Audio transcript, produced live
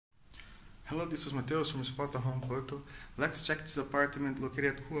Hello, this is Matheus from Spota Home Porto. Let's check this apartment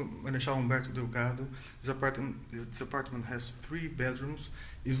located at Rua Marechal Humberto Delgado. This apartment has 3 bedrooms.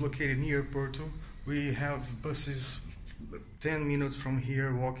 It's located near Porto. We have buses 10 minutes from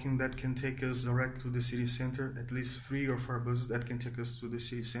here walking that can take us direct to the city center, at least 3 or 4 buses that can take us to the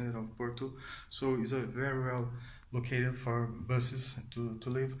city center of Porto. So it's a very well located for buses to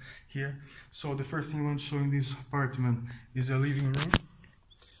live here. So the first thing I want to show in this apartment is the living room.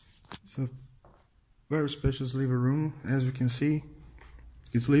 It's a very spacious living room, as you can see.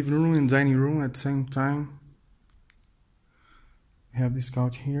 It's living room and dining room at the same time. We have this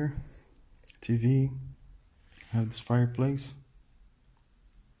couch here, TV, have this fireplace.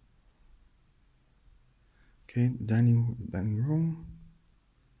 Okay, dining room.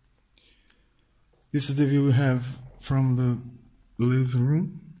 This is the view we have from the living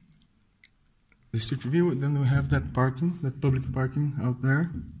room. The street view. Then we have that parking, that public parking out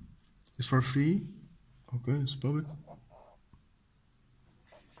there. It's for free. Okay, it's public.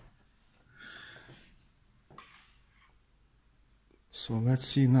 So let's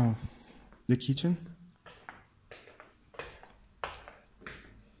see now the kitchen.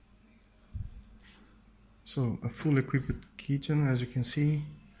 So a fully equipped kitchen, as you can see.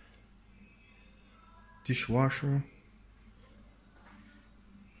 Dishwasher,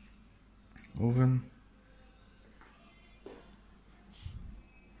 oven,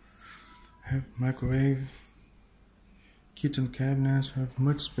 have microwave, kitchen cabinets, have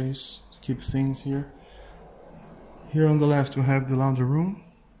much space to keep things here. Here on the left we have the laundry room.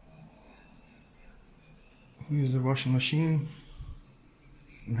 Here's the washing machine.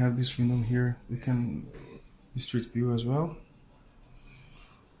 We have this window here. We can street view as well.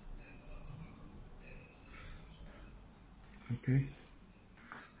 Okay,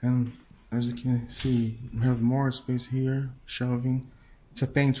 and as you can see, we have more space here, shelving. It's a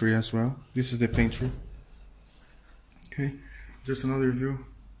pantry as well. This is the pantry. Okay, just another view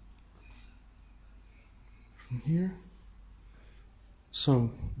from here. So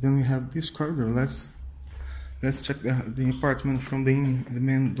then we have this corridor. Let's check the apartment from the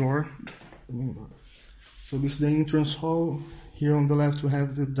main door. So this is the entrance hall. Here on the left we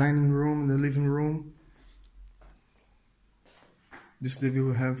have the dining room, the living room. This is the view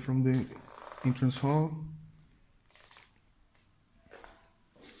we have from the entrance hall.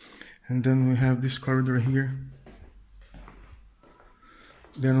 And then we have this corridor here.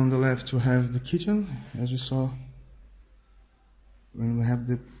 Then on the left we have the kitchen, as we saw when we have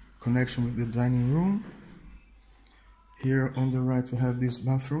the connection with the dining room. Here on the right we have this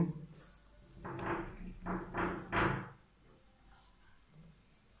bathroom.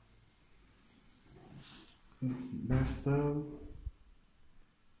 Bathtub.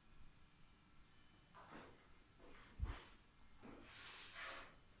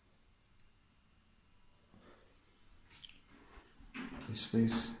 The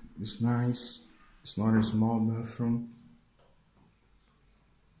space is nice. It's not a small bathroom.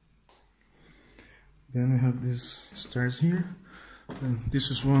 Then we have these stairs here. And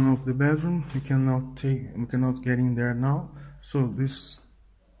this is one of the bedroom. We cannot get in there now. So this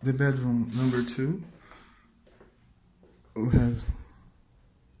the bedroom number 2. We have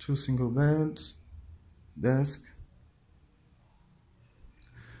 2 single beds, desk.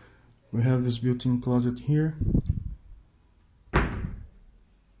 We have this built-in closet here.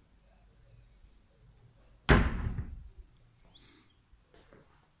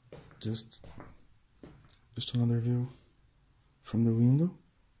 Just another view from the window.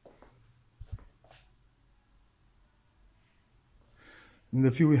 And the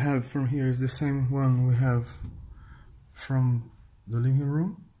view we have from here is the same one we have from the living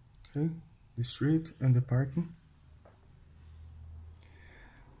room. Okay, the street and the parking.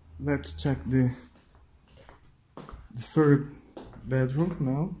 Let's check the 3rd bedroom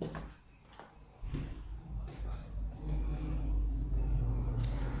now.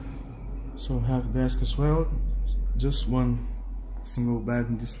 So have desk as well, just one single bed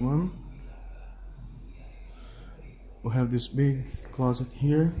in this one. We'll have this big closet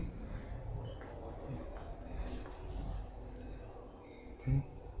here. Okay,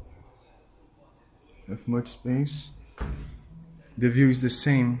 have much space. The view is the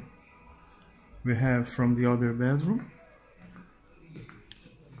same we have from the other bedroom.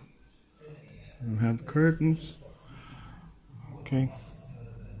 We have the curtains. Okay.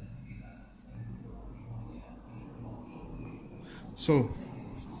 So,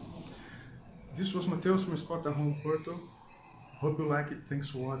 this was Matheus from Spota Home Porto. Hope you like it. Thanks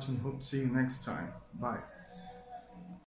for watching. Hope to see you next time. Bye.